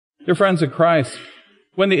Dear friends in Christ,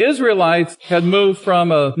 when the Israelites had moved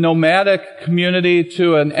from a nomadic community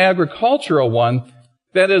to an agricultural one,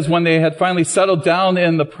 that is, when they had finally settled down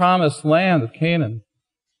in the promised land of Canaan,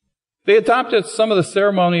 they adopted some of the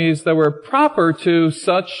ceremonies that were proper to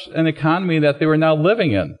such an economy that they were now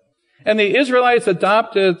living in. And the Israelites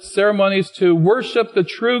adopted ceremonies to worship the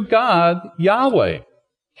true God, Yahweh.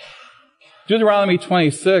 Deuteronomy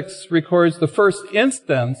 26 records the first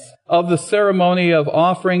instance of the ceremony of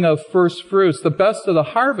offering of first fruits, the best of the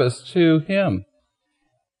harvest, to Him.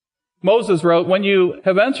 Moses wrote, "When you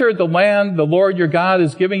have entered the land the Lord your God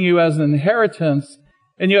is giving you as an inheritance,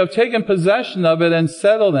 and you have taken possession of it and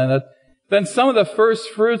settled in it, then some of the first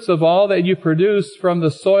fruits of all that you produce from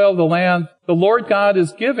the soil of the land the Lord God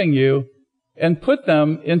is giving you, and put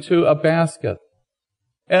them into a basket."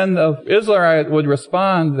 And the Israelite would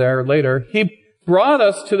respond there later, "He brought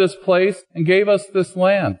us to this place and gave us this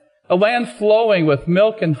land, a land flowing with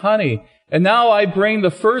milk and honey. And now I bring the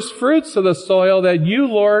first fruits of the soil that you,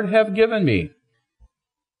 Lord, have given me."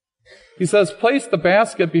 He says, "Place the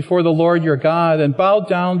basket before the Lord your God and bow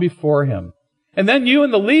down before Him. And then you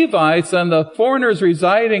and the Levites and the foreigners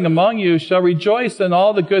residing among you shall rejoice in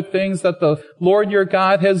all the good things that the Lord your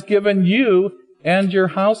God has given you and your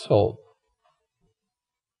household."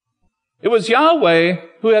 It was Yahweh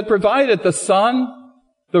who had provided the sun,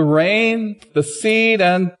 the rain, the seed,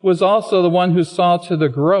 and was also the one who saw to the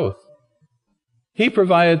growth. He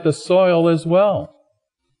provided the soil as well.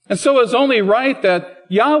 And so it was only right that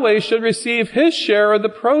Yahweh should receive His share of the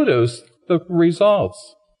produce, the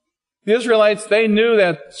results. The Israelites, they knew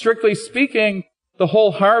that, strictly speaking, the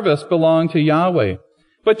whole harvest belonged to Yahweh.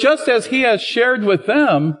 But just as He has shared with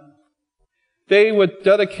them, they would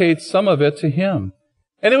dedicate some of it to Him.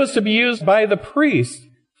 And it was to be used by the priest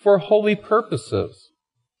for holy purposes.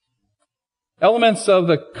 Elements of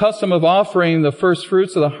the custom of offering the first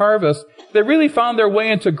fruits of the harvest, they really found their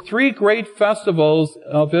way into three great festivals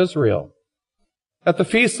of Israel. At the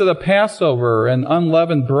feast of the Passover and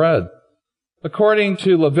unleavened bread, according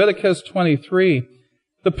to Leviticus 23,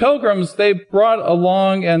 the pilgrims, they brought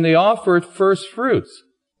along and they offered first fruits.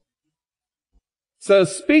 It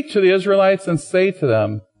says, "Speak to the Israelites and say to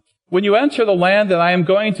them, when you enter the land that I am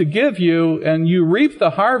going to give you and you reap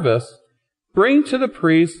the harvest, bring to the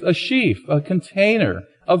priest a sheaf, a container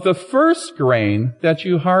of the first grain that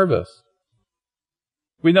you harvest."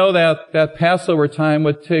 We know that Passover time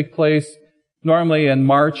would take place normally in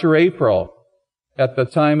March or April, at the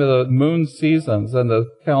time of the moon seasons and the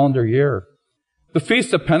calendar year. The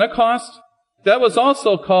Feast of Pentecost, that was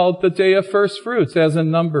also called the Day of First Fruits, as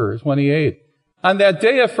in Numbers 28. On that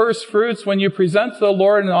Day of First Fruits, when you present to the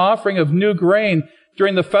Lord an offering of new grain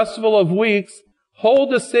during the Festival of Weeks,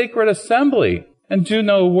 hold a sacred assembly and do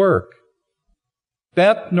no work.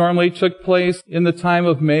 That normally took place in the time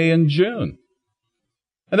of May and June.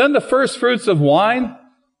 And then the first fruits of wine,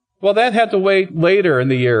 well, that had to wait later in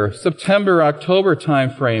the year, September, October time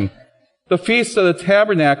frame. The Feast of the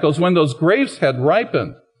Tabernacles, when those grapes had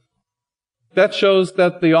ripened. That shows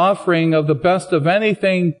that the offering of the best of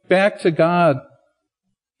anything back to God,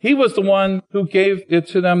 He was the one who gave it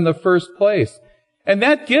to them in the first place. And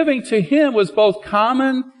that giving to Him was both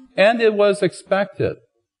common and it was expected.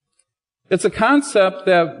 It's a concept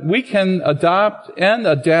that we can adopt and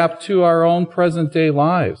adapt to our own present day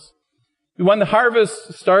lives. When the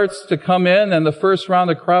harvest starts to come in and the first round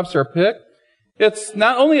of crops are picked, it's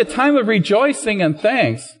not only a time of rejoicing and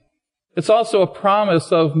thanks, it's also a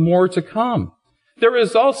promise of more to come. There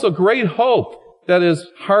is also great hope that is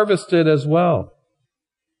harvested as well.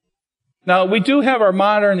 Now, we do have our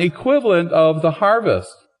modern equivalent of the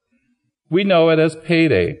harvest. We know it as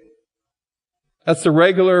payday. That's the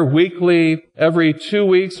regular weekly, every 2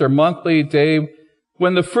 weeks or monthly day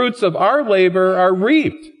when the fruits of our labor are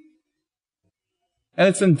reaped. And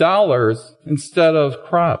it's in dollars instead of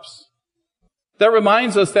crops. That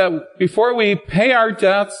reminds us that before we pay our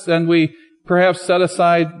debts and we perhaps set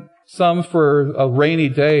aside some for a rainy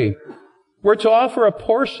day, we're to offer a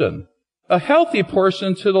portion, a healthy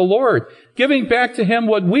portion to the Lord, giving back to Him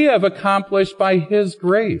what we have accomplished by His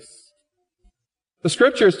grace. The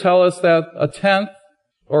Scriptures tell us that a tenth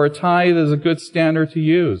or a tithe is a good standard to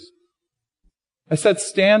use. I said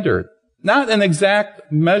standard, not an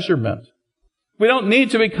exact measurement. We don't need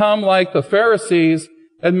to become like the Pharisees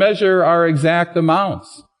and measure our exact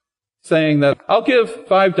amounts, saying that I'll give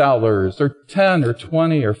 $5 or 10 or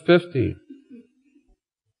 20 or 50.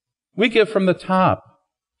 We give from the top,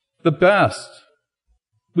 the best.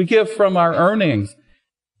 We give from our earnings.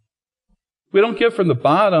 We don't give from the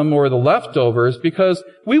bottom or the leftovers because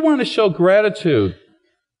we want to show gratitude.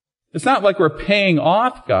 It's not like we're paying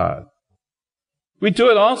off God. We do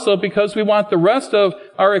it also because we want the rest of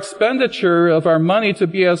our expenditure of our money to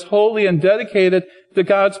be as holy and dedicated to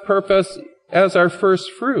God's purpose as our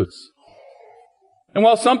first fruits. And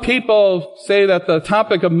while some people say that the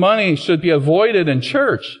topic of money should be avoided in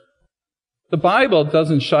church, the Bible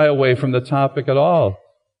doesn't shy away from the topic at all.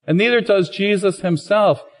 And neither does Jesus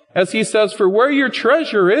himself, as he says, "For where your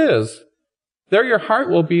treasure is, there your heart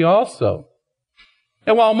will be also."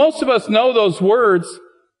 And while most of us know those words,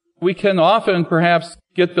 we can often perhaps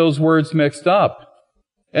get those words mixed up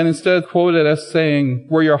and instead quote it as saying,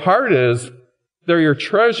 "Where your heart is, there your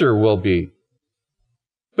treasure will be."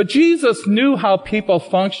 But Jesus knew how people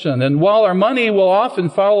function, and while our money will often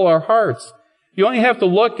follow our hearts, you only have to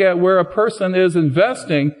look at where a person is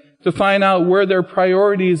investing to find out where their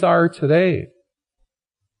priorities are today.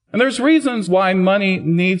 And there's reasons why money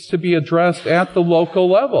needs to be addressed at the local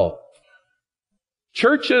level.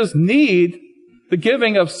 Churches need the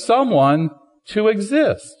giving of someone to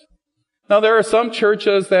exist. Now, there are some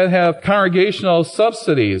churches that have congregational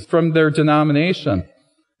subsidies from their denomination.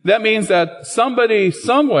 That means that somebody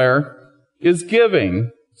somewhere is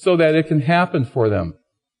giving so that it can happen for them.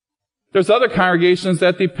 There's other congregations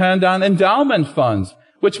that depend on endowment funds,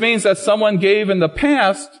 which means that someone gave in the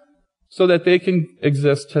past so that they can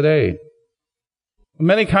exist today.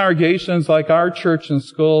 Many congregations like our church and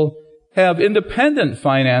school have independent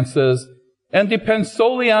finances and depend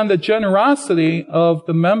solely on the generosity of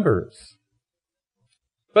the members.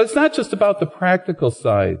 But it's not just about the practical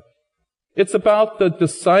side. It's about the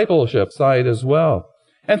discipleship side as well.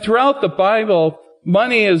 And throughout the Bible,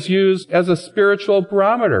 money is used as a spiritual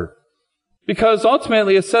barometer because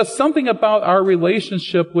ultimately it says something about our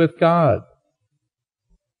relationship with God.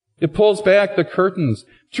 It pulls back the curtains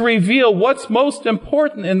to reveal what's most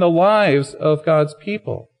important in the lives of God's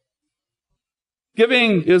people.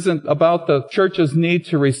 Giving isn't about the church's need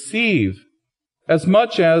to receive as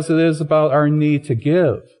much as it is about our need to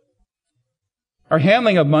give. Our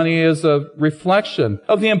handling of money is a reflection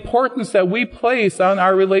of the importance that we place on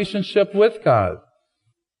our relationship with God.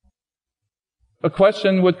 A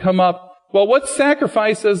question would come up, well, what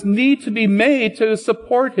sacrifices need to be made to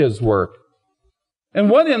support His work? And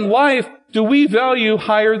what in life do we value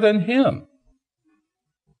higher than Him?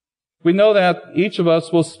 We know that each of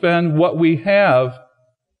us will spend what we have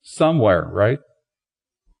somewhere, right?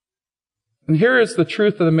 And here is the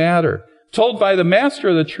truth of the matter, told by the master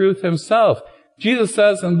of the truth himself. Jesus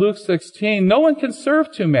says in Luke 16, "No one can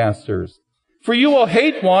serve two masters, for you will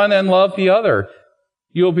hate one and love the other.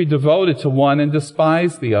 You will be devoted to one and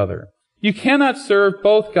despise the other. You cannot serve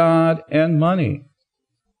both God and money."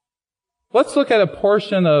 Let's look at a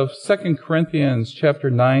portion of 2 Corinthians chapter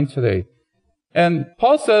 9 today. And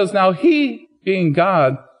Paul says, "Now He, being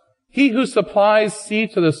God, He who supplies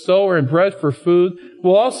seed to the sower and bread for food,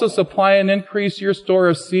 will also supply and increase your store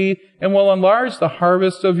of seed and will enlarge the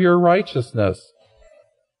harvest of your righteousness."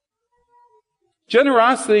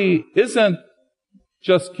 Generosity isn't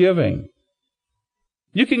just giving.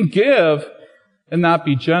 You can give and not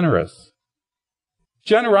be generous.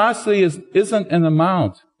 Generosity isn't an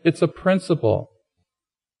amount. It's a principle.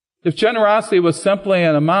 If generosity was simply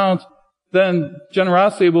an amount, then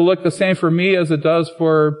generosity will look the same for me as it does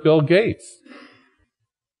for Bill Gates.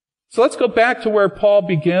 So let's go back to where Paul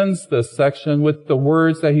begins this section with the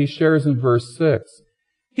words that he shares in verse 6.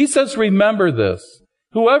 He says, "Remember this,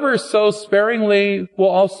 whoever sows sparingly will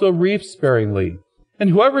also reap sparingly, and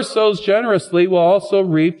whoever sows generously will also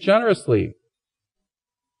reap generously."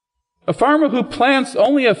 A farmer who plants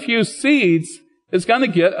only a few seeds is going to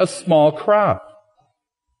get a small crop.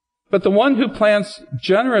 But the one who plants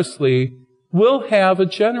generously will have a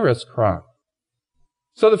generous crop.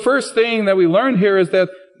 So the first thing that we learn here is that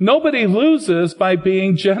nobody loses by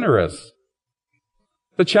being generous.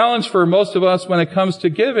 The challenge for most of us when it comes to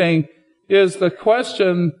giving is the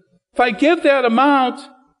question, if I give that amount,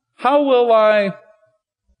 how will I?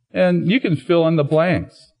 And you can fill in the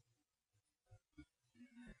blanks.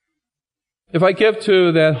 If I give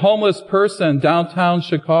to that homeless person downtown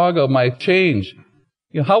Chicago my change,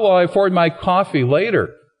 how will I afford my coffee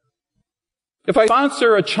later? If I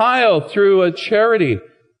sponsor a child through a charity,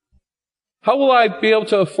 how will I be able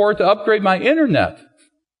to afford to upgrade my internet?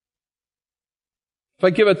 If I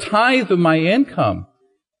give a tithe of my income,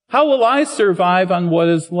 how will I survive on what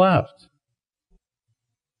is left?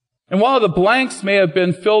 And while the blanks may have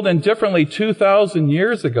been filled in differently 2,000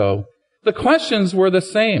 years ago, the questions were the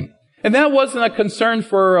same. And that wasn't a concern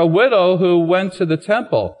for a widow who went to the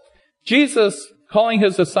temple. Jesus, calling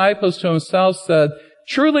his disciples to himself, said,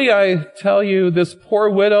 "Truly I tell you, this poor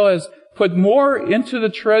widow has put more into the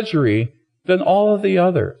treasury than all of the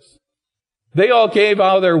others. They all gave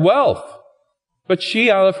out their wealth, But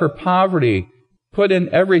she, out of her poverty, put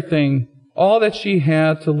in everything, all that she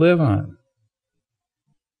had to live on.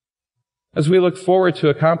 As we look forward to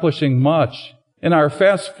accomplishing much in our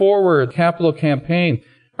Fast Forward capital campaign,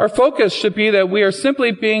 our focus should be that we are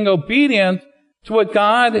simply being obedient to what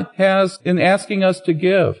God has in asking us to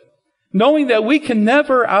give, knowing that we can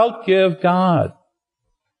never outgive God.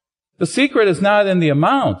 The secret is not in the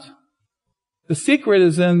amount. The secret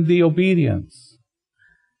is in the obedience.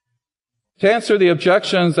 To answer the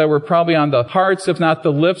objections that were probably on the hearts, if not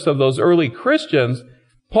the lips, of those early Christians,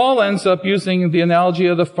 Paul ends up using the analogy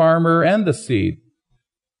of the farmer and the seed.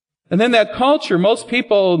 And in that culture, most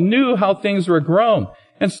people knew how things were grown.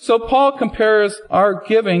 And so Paul compares our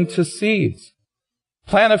giving to seeds.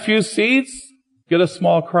 Plant a few seeds, get a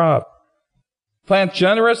small crop. Plant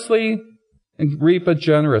generously and reap a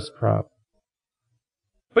generous crop.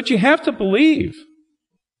 But you have to believe.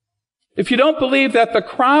 If you don't believe that the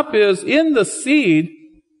crop is in the seed,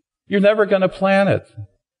 you're never going to plant it.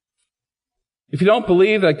 If you don't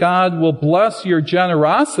believe that God will bless your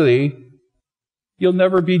generosity, you'll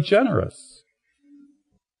never be generous.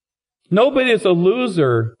 Nobody is a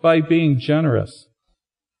loser by being generous.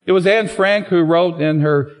 It was Anne Frank who wrote in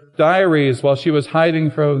her diaries while she was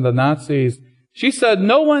hiding from the Nazis. She said,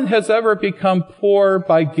 "No one has ever become poor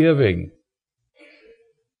by giving."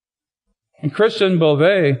 And Christian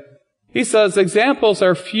Beauvais, he says, examples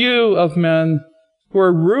are few of men who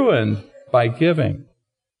are ruined by giving.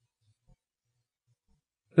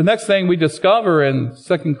 The next thing we discover in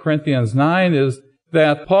 2 Corinthians 9 is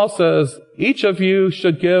that Paul says, each of you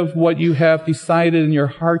should give what you have decided in your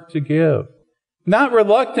heart to give, not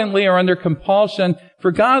reluctantly or under compulsion,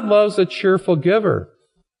 for God loves a cheerful giver.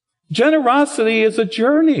 Generosity is a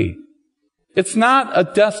journey. It's not a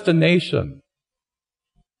destination.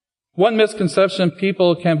 One misconception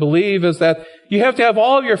people can believe is that you have to have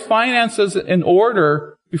all of your finances in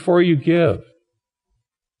order before you give.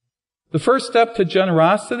 The first step to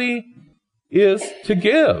generosity is to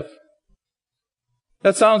give.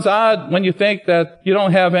 That sounds odd when you think that you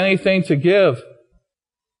don't have anything to give.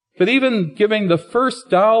 But even giving the first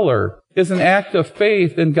dollar is an act of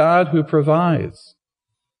faith in God who provides.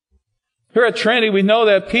 Here at Trinity, we know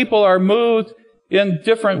that people are moved in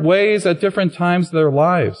different ways at different times of their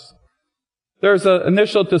lives. There's an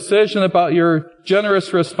initial decision about your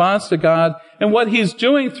generous response to God and what He's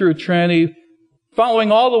doing through Trinity,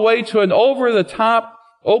 following all the way to an over-the-top,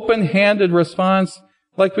 open-handed response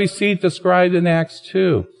like we see described in Acts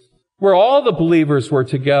 2, where all the believers were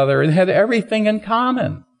together and had everything in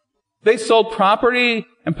common. They sold property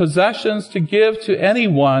and possessions to give to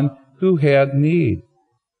anyone who had need.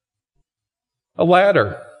 A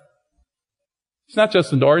ladder. It's not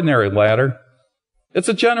just an ordinary ladder. It's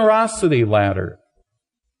a generosity ladder.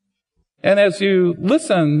 And as you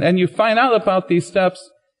listen and you find out about these steps,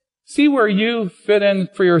 see where you fit in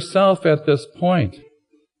for yourself at this point.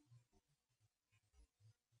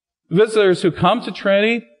 Visitors who come to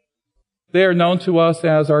Trinity, they are known to us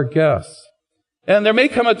as our guests. And there may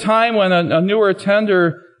come a time when a newer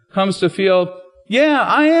attender comes to feel, yeah,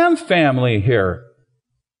 I am family here.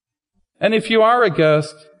 And if you are a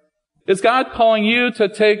guest, is God calling you to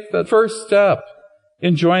take the first step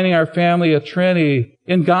in joining our family at Trinity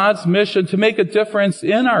in God's mission to make a difference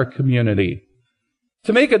in our community,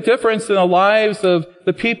 to make a difference in the lives of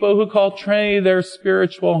the people who call Trinity their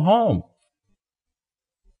spiritual home?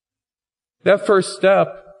 That first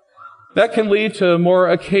step, that can lead to more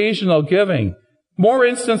occasional giving, more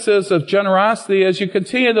instances of generosity as you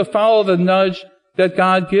continue to follow the nudge that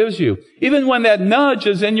God gives you. Even when that nudge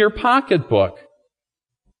is in your pocketbook,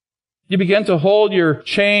 you begin to hold your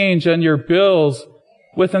change and your bills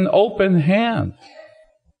with an open hand.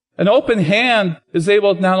 An open hand is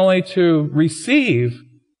able not only to receive,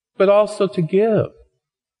 but also to give.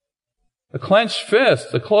 A clenched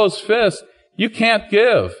fist, a closed fist, you can't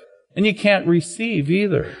give, and you can't receive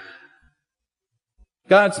either.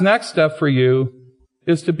 God's next step for you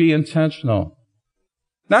is to be intentional.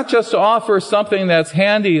 Not just to offer something that's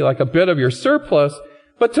handy, like a bit of your surplus,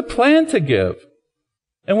 but to plan to give.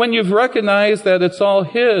 And when you've recognized that it's all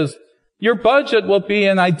His, your budget will be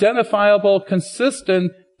an identifiable,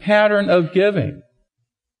 consistent pattern of giving.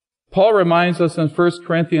 Paul reminds us in 1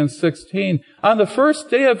 Corinthians 16, on the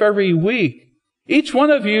first day of every week, each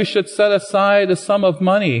one of you should set aside a sum of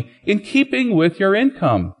money in keeping with your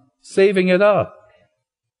income, saving it up.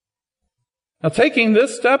 Now, taking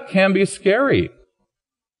this step can be scary.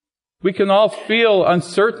 We can all feel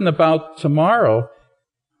uncertain about tomorrow,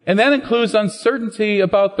 and that includes uncertainty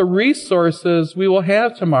about the resources we will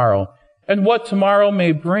have tomorrow and what tomorrow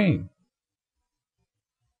may bring.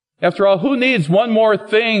 After all, who needs one more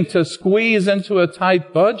thing to squeeze into a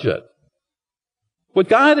tight budget? What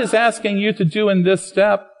God is asking you to do in this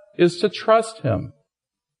step is to trust Him.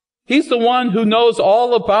 He's the one who knows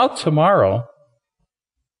all about tomorrow.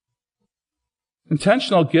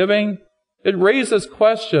 Intentional giving, it raises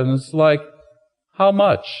questions like, how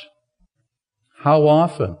much? How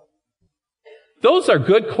often? Those are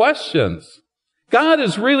good questions. God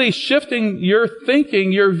is really shifting your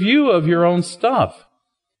thinking, your view of your own stuff.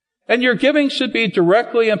 And your giving should be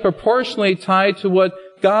directly and proportionally tied to what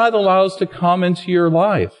God allows to come into your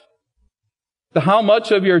life. The how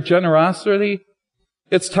much of your generosity,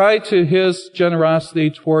 it's tied to His generosity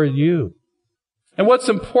toward you. And what's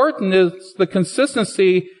important is the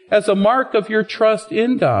consistency as a mark of your trust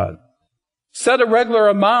in God. Set a regular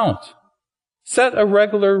amount. Set a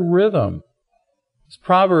regular rhythm. As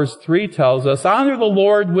Proverbs 3 tells us, honor the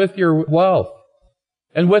Lord with your wealth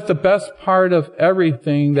and with the best part of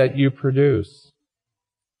everything that you produce.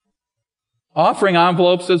 Offering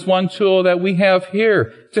envelopes is one tool that we have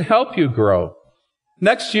here to help you grow.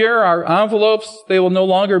 Next year, our envelopes, they will no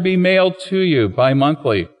longer be mailed to you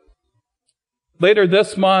bi-monthly. Later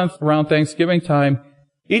this month, around Thanksgiving time,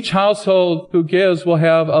 each household who gives will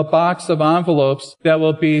have a box of envelopes that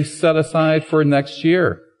will be set aside for next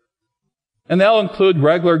year. And that'll include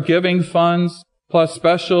regular giving funds, plus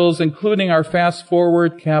specials, including our Fast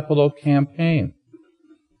Forward capital campaign.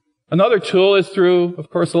 Another tool is through, of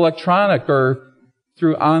course, electronic or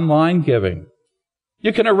through online giving.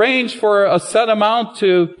 You can arrange for a set amount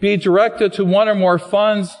to be directed to one or more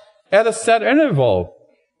funds at a set interval,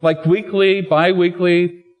 like weekly,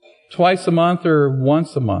 bi-weekly, twice a month, or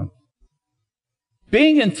once a month.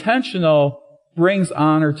 Being intentional brings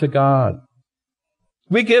honor to God.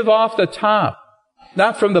 We give off the top,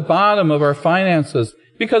 not from the bottom of our finances,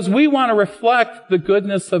 because we want to reflect the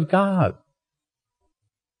goodness of God.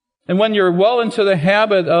 And when you're well into the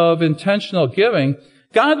habit of intentional giving,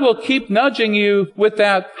 God will keep nudging you with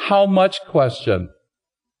that how much question.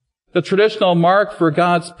 The traditional mark for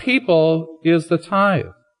God's people is the tithe,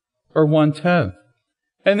 or 1/10.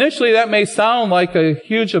 Initially, that may sound like a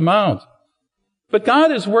huge amount, but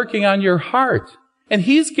God is working on your heart, and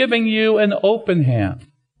He's giving you an open hand.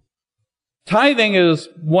 Tithing is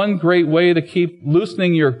one great way to keep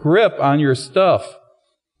loosening your grip on your stuff,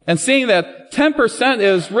 and seeing that 10%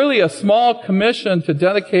 is really a small commission to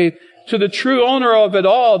dedicate to the true owner of it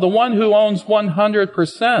all, the one who owns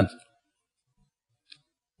 100%.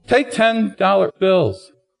 Take $10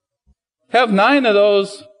 bills. Have 9 of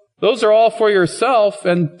those. Those are all for yourself,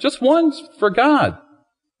 and just one's for God.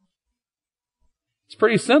 It's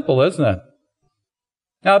pretty simple, isn't it?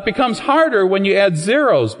 Now, it becomes harder when you add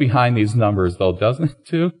zeros behind these numbers, though, doesn't it,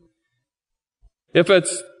 too? If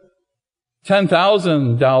it's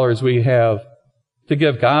 $10,000 we have to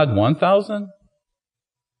give God $1,000,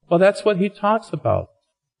 well, that's what He talks about.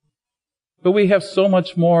 But we have so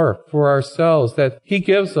much more for ourselves that He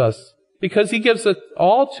gives us, because He gives it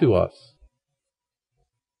all to us.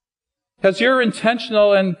 Has your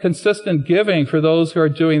intentional and consistent giving for those who are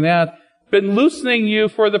doing that been loosening you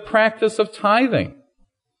for the practice of tithing?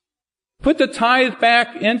 Put the tithe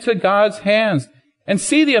back into God's hands and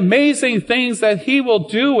see the amazing things that He will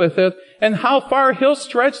do with it and how far He'll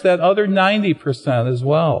stretch that other 90% as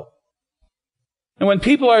well. And when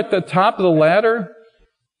people are at the top of the ladder,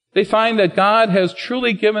 they find that God has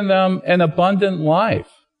truly given them an abundant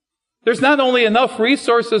life. There's not only enough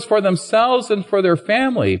resources for themselves and for their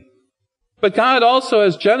family, but God also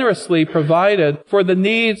has generously provided for the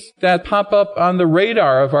needs that pop up on the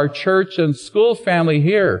radar of our church and school family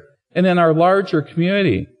here and in our larger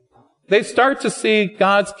community. They start to see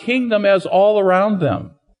God's kingdom as all around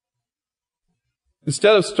them.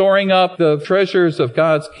 Instead of storing up the treasures of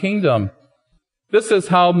God's kingdom, this is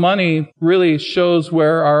how money really shows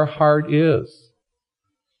where our heart is.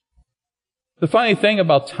 The funny thing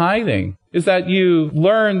about tithing is that you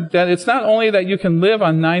learn that it's not only that you can live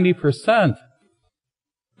on 90%,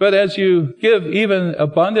 but as you give even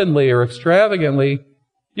abundantly or extravagantly,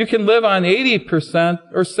 you can live on 80%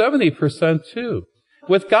 or 70% too.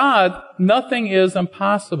 With God, nothing is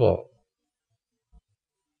impossible.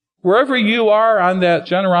 Wherever you are on that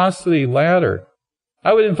generosity ladder,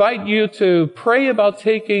 I would invite you to pray about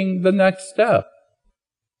taking the next step.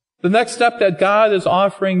 The next step that God is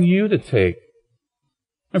offering you to take.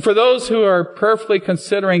 And for those who are prayerfully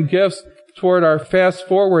considering gifts toward our Fast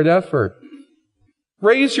Forward effort,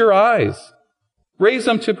 raise your eyes. Raise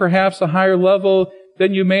them to perhaps a higher level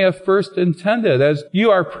than you may have first intended as you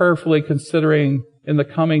are prayerfully considering in the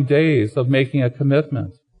coming days of making a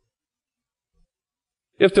commitment.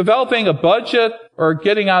 If developing a budget or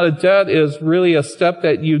getting out of debt is really a step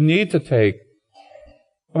that you need to take,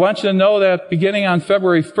 I want you to know that beginning on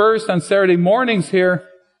February 1st on Saturday mornings here,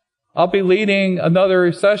 I'll be leading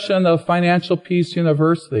another session of Financial Peace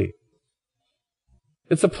University.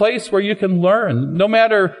 It's a place where you can learn. No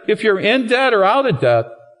matter if you're in debt or out of debt,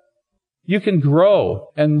 you can grow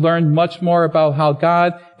and learn much more about how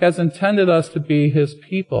God has intended us to be His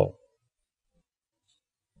people.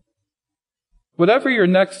 Whatever your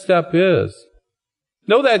next step is,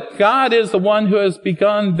 know that God is the one who has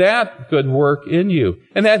begun that good work in you,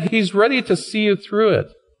 and that He's ready to see you through it.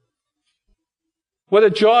 What a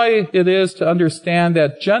joy it is to understand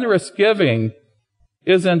that generous giving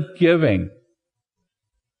isn't giving.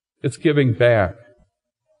 It's giving back.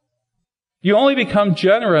 You only become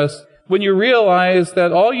generous when you realize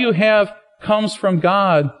that all you have comes from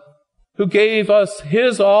God, who gave us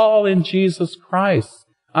His all in Jesus Christ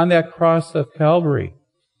on that cross of Calvary.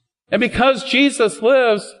 And because Jesus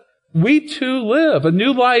lives, we too live a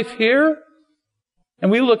new life here, and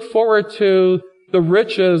we look forward to the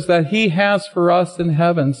riches that He has for us in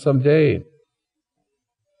heaven someday.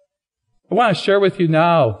 I want to share with you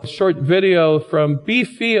now a short video from B.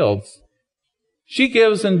 Fields. She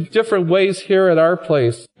gives in different ways here at our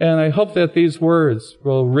place, and I hope that these words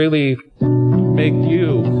will really make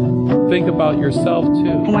you think about yourself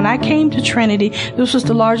too. When I came to Trinity, this was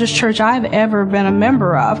the largest church I've ever been a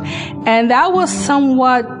member of. And that was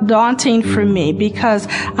somewhat daunting for me because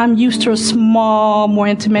I'm used to a small, more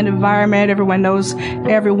intimate environment. Everyone knows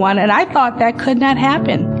everyone. And I thought that could not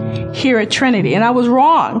happen here at Trinity. And I was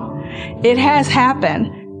wrong. It has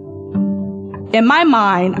happened. In my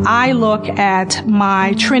mind, I look at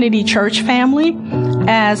my Trinity Church family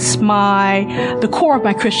as the core of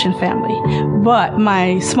my Christian family. But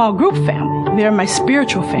my small group family, they're my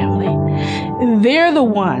spiritual family. They're the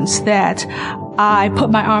ones that I put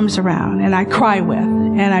my arms around and I cry with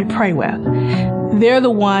and I pray with. They're the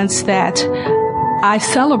ones that I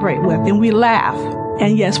celebrate with and we laugh.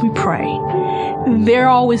 And yes, we pray. They're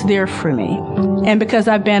always there for me. And because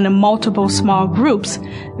I've been in multiple small groups,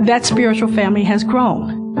 that spiritual family has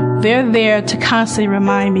grown. They're there to constantly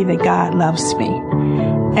remind me that God loves me.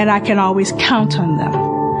 And I can always count on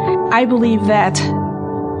them. I believe that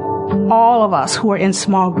all of us who are in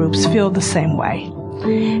small groups feel the same way.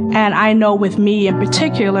 And I know with me in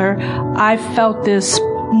particular, I felt this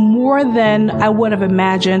more than I would have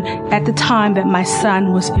imagined at the time that my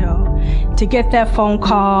son was ill. To get that phone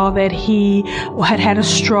call that he had had a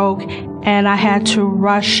stroke and I had to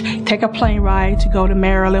rush, take a plane ride to go to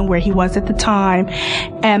Maryland where he was at the time.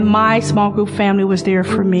 And my small group family was there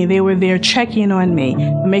for me. They were there checking on me,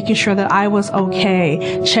 making sure that I was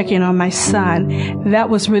okay, checking on my son. That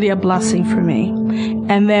was really a blessing for me.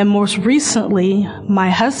 And then most recently, my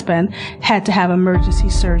husband had to have emergency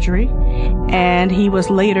surgery and he was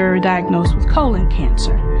later diagnosed with colon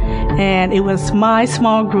cancer. And it was my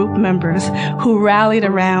small group members who rallied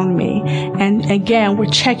around me. And again, were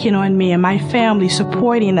checking on me and my family,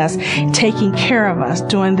 supporting us, taking care of us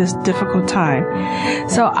during this difficult time.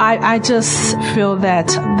 So I just feel that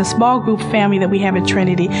the small group family that we have at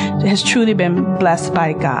Trinity has truly been blessed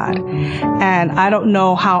by God. And I don't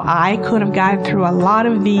know how I could have gotten through a lot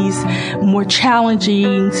of these more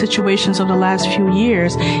challenging situations over the last few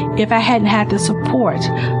years if I hadn't had the support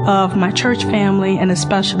of my church family and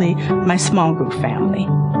especially my small group family.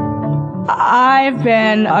 I've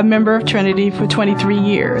been a member of Trinity for 23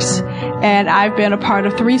 years, and I've been a part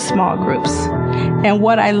of 3 small groups. And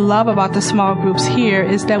what I love about the small groups here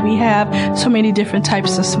is that we have so many different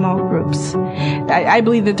types of small groups. I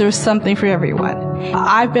believe that there's something for everyone.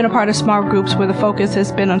 I've been a part of small groups where the focus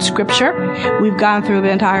has been on Scripture. We've gone through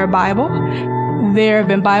the entire Bible. There have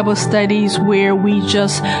been Bible studies where we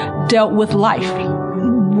just dealt with life,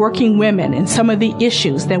 working women and some of the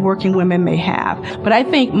issues that working women may have. But I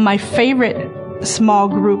think my favorite small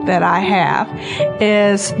group that I have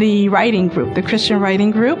is the writing group, the Christian writing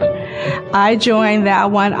group. I joined that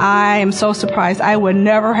one. I am so surprised. I would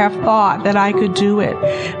never have thought that I could do it.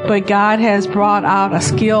 But God has brought out a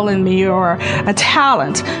skill in me or a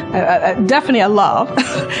talent, definitely a love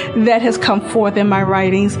that has come forth in my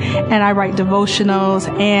writings. And I write devotionals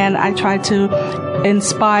and I try to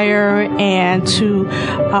inspire and to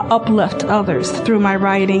uplift others through my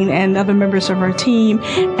writing and other members of our team.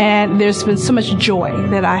 And there's been so much joy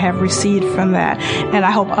that I have received from that. And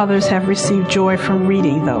I hope others have received joy from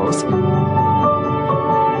reading those.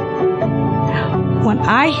 When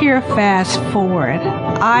I hear fast forward,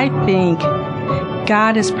 I think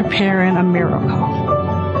God is preparing a miracle.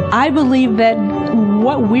 I believe that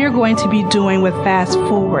what we're going to be doing with fast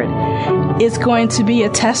forward is going to be a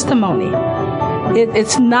testimony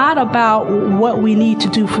It's not about what we need to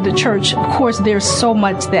do for the church. Of course, there's so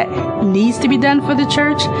much that needs to be done for the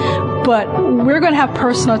church, but we're going to have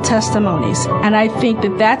personal testimonies. And I think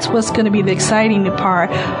that that's what's going to be the exciting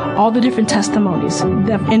part. All the different testimonies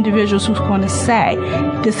of individuals who's going to say,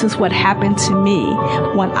 this is what happened to me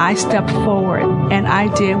when I stepped forward and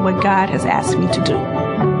I did what God has asked me to do.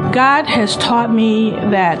 God has taught me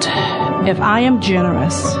that if I am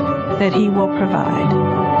generous, that He will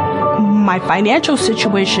provide. My financial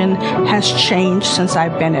situation has changed since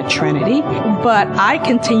I've been at Trinity, but I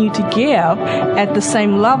continue to give at the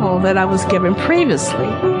same level that I was given previously.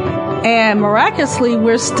 And miraculously,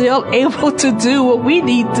 we're still able to do what we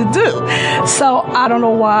need to do. So I don't know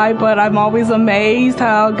why, but I'm always amazed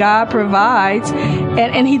how God provides.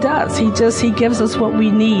 And He does. He gives us what we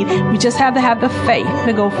need. We just have to have the faith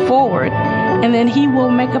to go forward, and then He will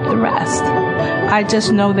make up the rest. I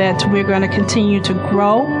just know that we're going to continue to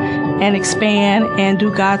grow and expand and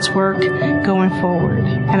do God's work going forward.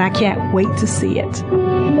 And I can't wait to see it.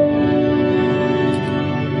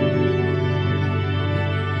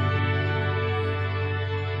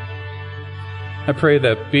 I pray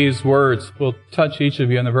that these words will touch each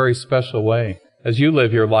of you in a very special way as you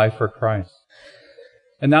live your life for Christ.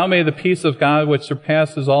 And now may the peace of God, which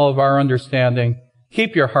surpasses all of our understanding,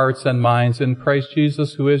 keep your hearts and minds in Christ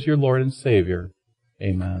Jesus, who is your Lord and Savior.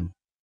 Amen.